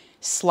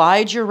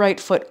 Slide your right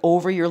foot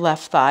over your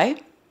left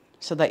thigh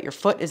so that your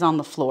foot is on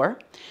the floor.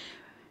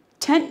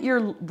 Tent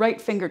your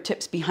right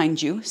fingertips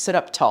behind you. Sit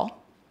up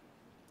tall.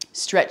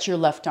 Stretch your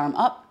left arm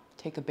up.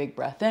 Take a big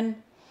breath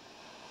in.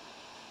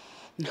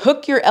 And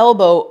hook your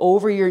elbow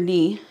over your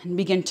knee and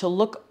begin to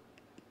look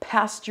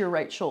past your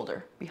right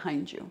shoulder,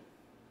 behind you.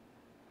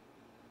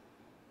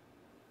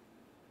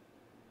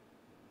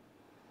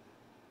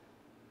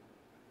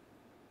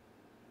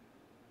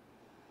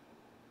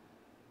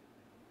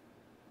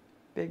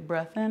 Big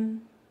breath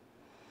in.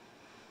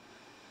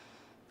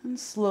 And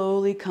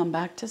slowly come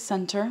back to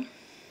center.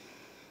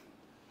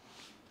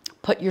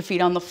 Put your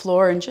feet on the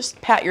floor and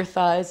just pat your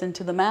thighs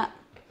into the mat.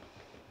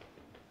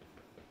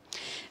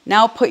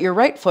 Now put your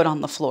right foot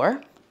on the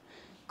floor.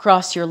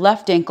 Cross your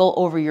left ankle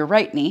over your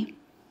right knee.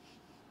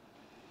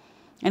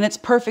 And it's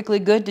perfectly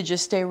good to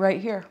just stay right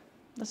here.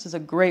 This is a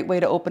great way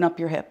to open up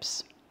your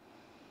hips.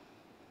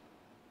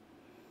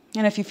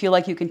 And if you feel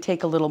like you can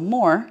take a little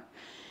more,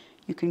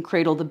 you can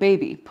cradle the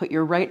baby. Put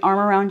your right arm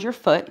around your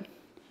foot,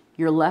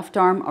 your left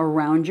arm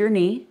around your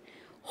knee,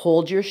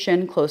 hold your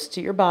shin close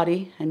to your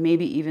body, and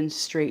maybe even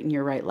straighten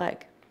your right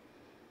leg.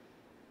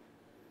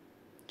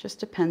 Just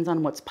depends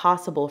on what's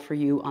possible for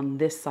you on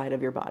this side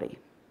of your body.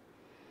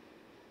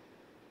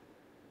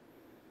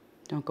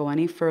 Don't go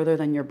any further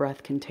than your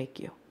breath can take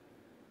you.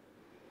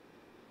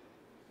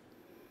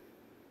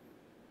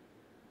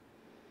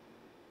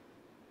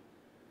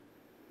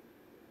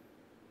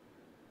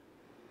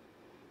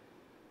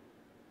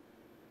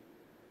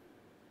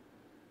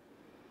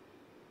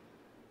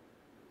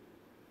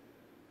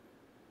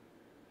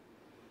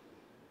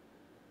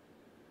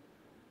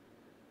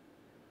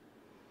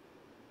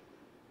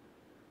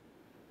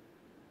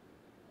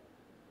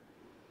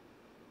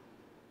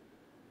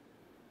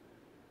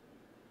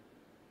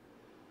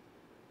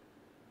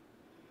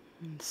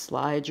 And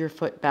slide your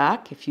foot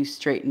back if you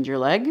straightened your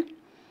leg.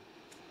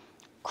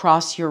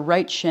 Cross your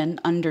right shin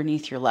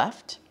underneath your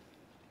left.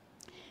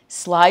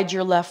 Slide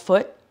your left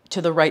foot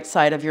to the right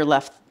side of your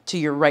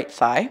right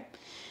thigh.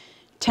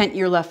 Tent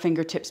your left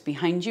fingertips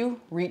behind you.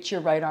 Reach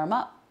your right arm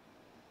up.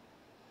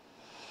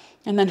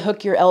 And then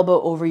hook your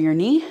elbow over your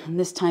knee. And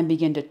this time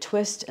begin to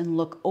twist and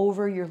look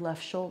over your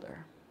left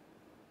shoulder.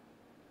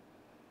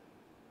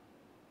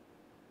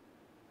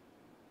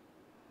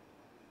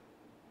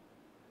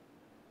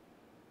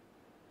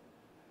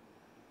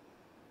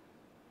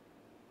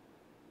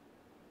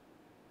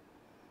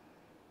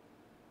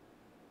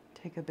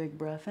 Take a big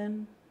breath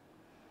in.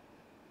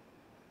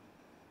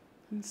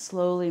 And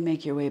slowly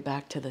make your way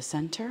back to the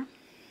center.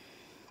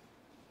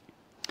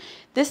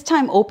 This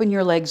time open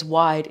your legs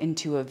wide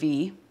into a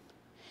V.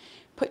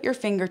 Put your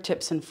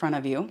fingertips in front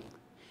of you.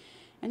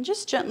 And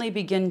just gently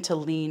begin to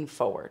lean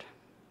forward.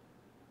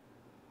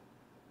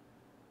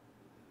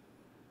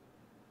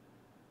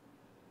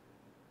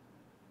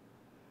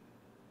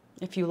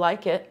 If you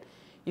like it,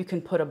 you can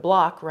put a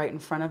block right in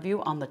front of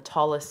you on the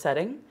tallest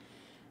setting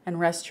and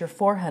rest your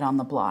forehead on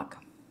the block.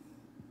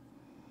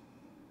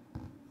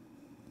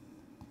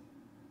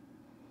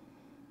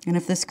 And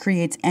if this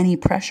creates any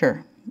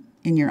pressure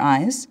in your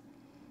eyes,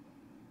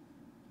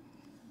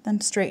 then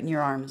straighten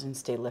your arms and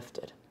stay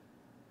lifted.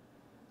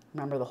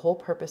 Remember the whole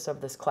purpose of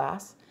this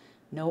class,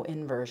 no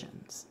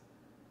inversions.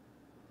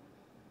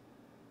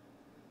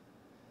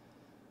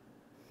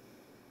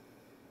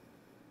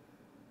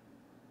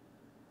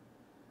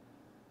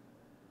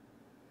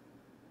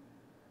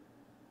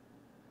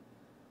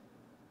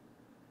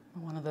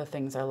 One of the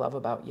things I love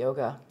about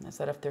yoga is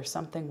that if there's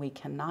something we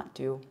cannot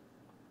do,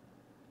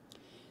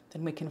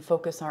 then we can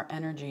focus our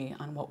energy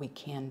on what we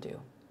can do.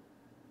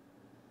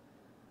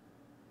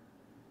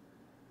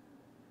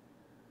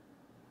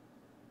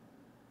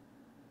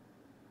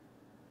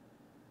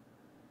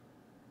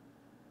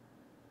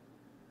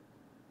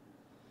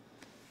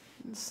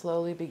 And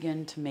slowly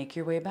begin to make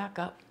your way back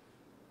up.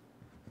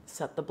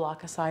 Set the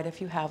block aside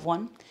if you have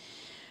one.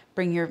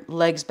 Bring your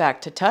legs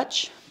back to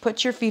touch.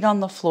 Put your feet on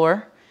the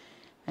floor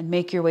and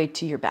make your way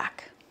to your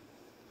back.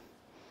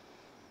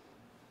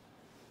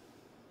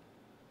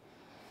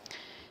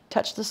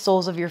 Touch the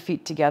soles of your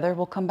feet together.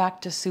 We'll come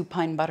back to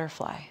supine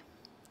butterfly.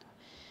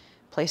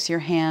 Place your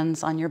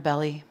hands on your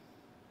belly.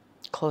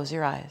 Close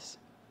your eyes.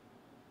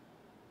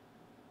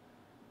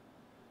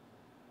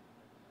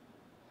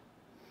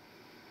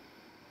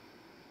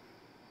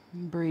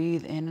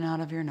 Breathe in and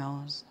out of your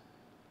nose.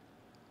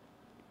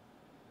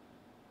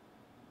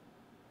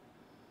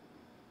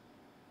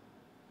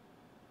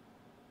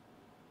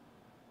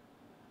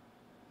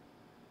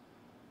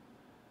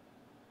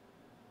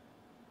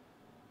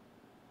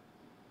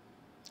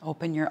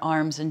 Open your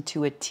arms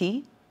into a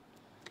T.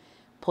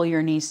 Pull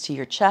your knees to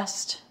your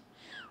chest.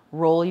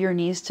 Roll your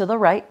knees to the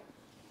right.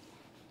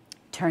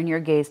 Turn your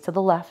gaze to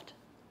the left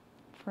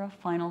for a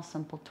final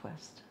simple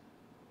twist.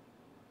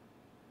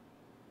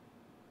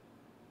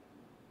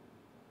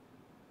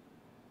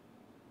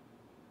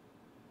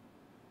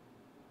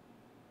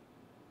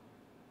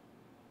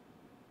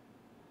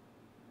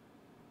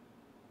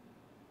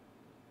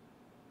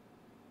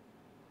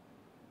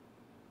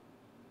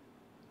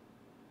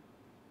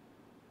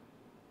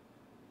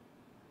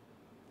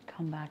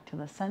 Come back to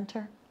the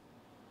center.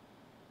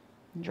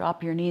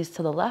 Drop your knees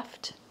to the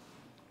left.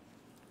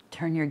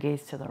 Turn your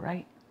gaze to the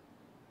right.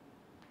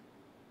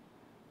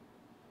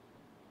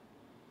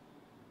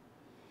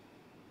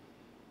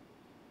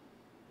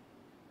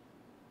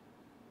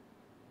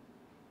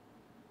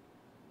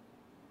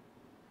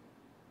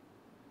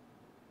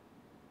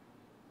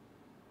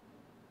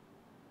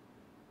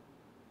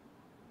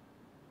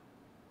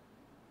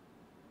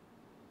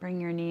 Bring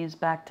your knees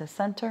back to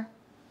center.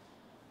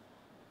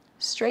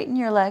 Straighten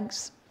your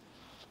legs.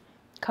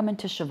 Come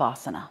into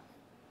Shavasana.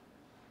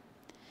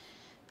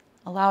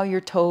 Allow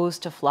your toes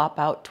to flop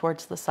out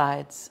towards the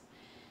sides.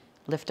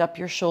 Lift up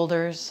your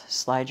shoulders,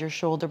 slide your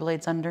shoulder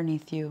blades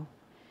underneath you,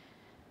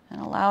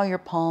 and allow your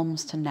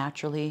palms to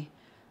naturally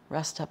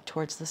rest up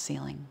towards the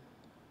ceiling.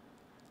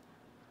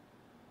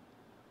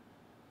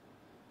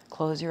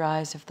 Close your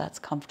eyes if that's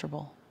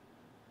comfortable.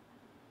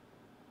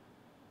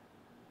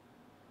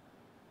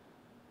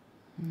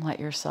 And let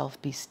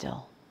yourself be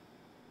still.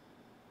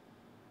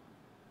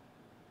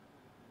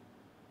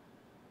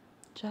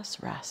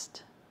 Just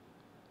rest.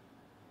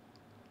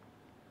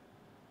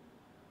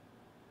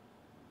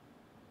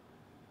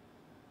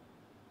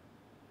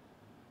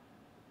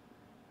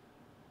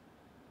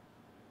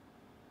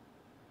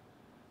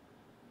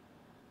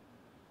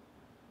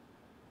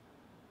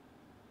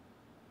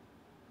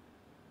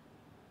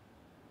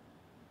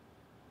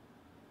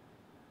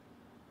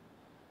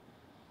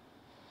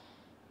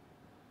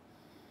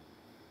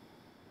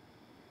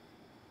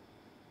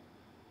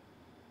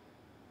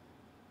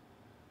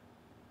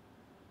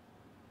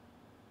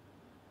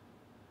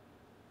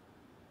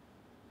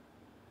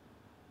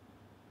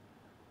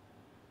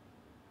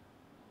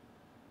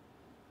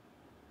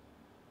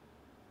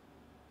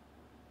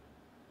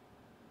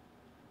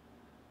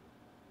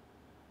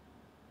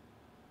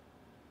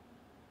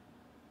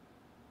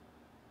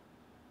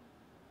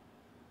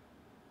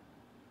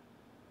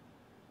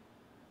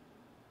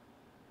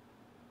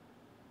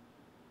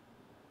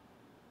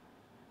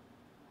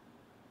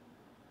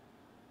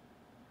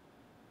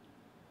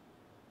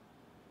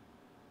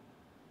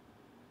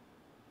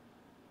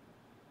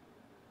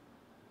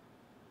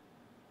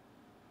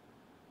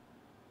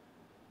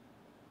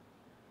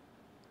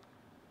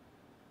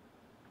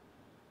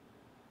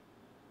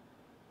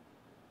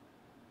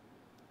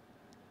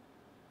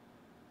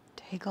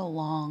 Take a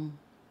long,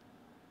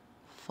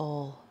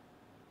 full,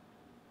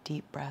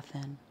 deep breath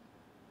in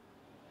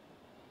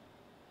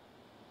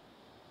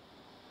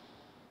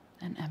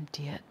and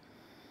empty it.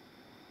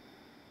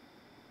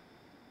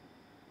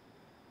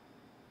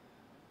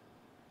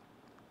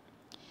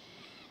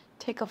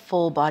 Take a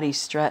full body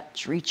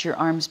stretch. Reach your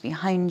arms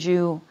behind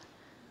you.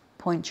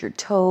 Point your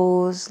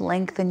toes.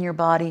 Lengthen your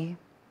body.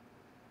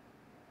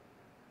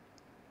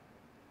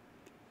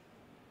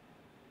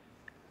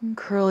 And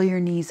curl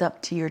your knees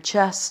up to your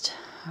chest.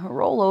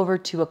 Roll over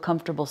to a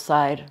comfortable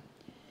side.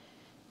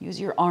 Use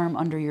your arm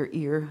under your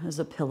ear as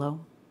a pillow.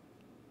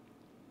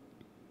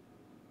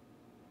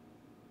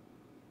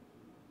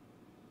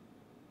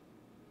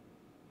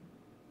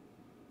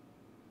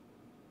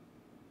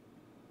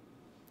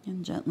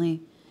 And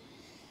gently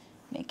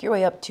make your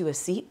way up to a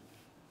seat.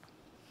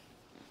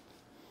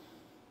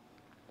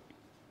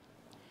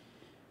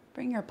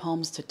 Bring your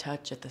palms to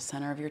touch at the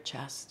center of your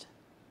chest.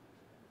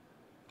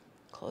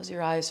 Close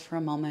your eyes for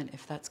a moment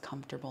if that's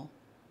comfortable.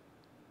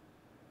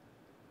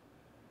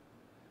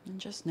 And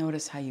just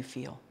notice how you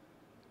feel.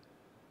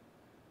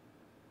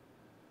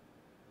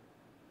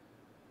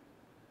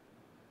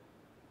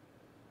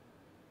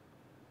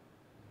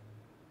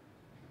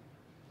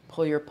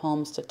 Pull your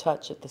palms to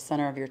touch at the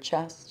center of your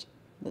chest,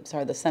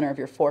 the center of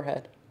your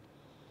forehead.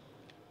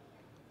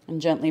 And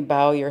gently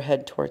bow your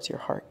head towards your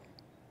heart.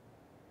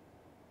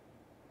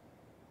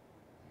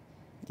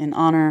 In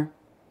honor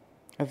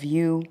of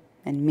you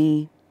and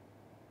me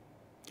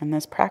and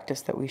this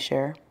practice that we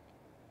share,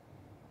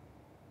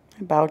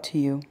 I bow to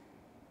you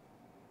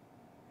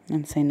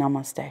and say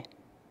namaste.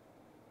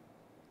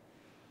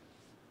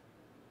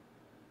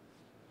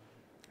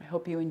 I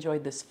hope you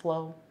enjoyed this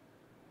flow.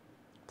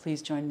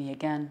 Please join me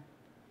again.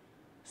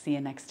 See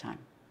you next time.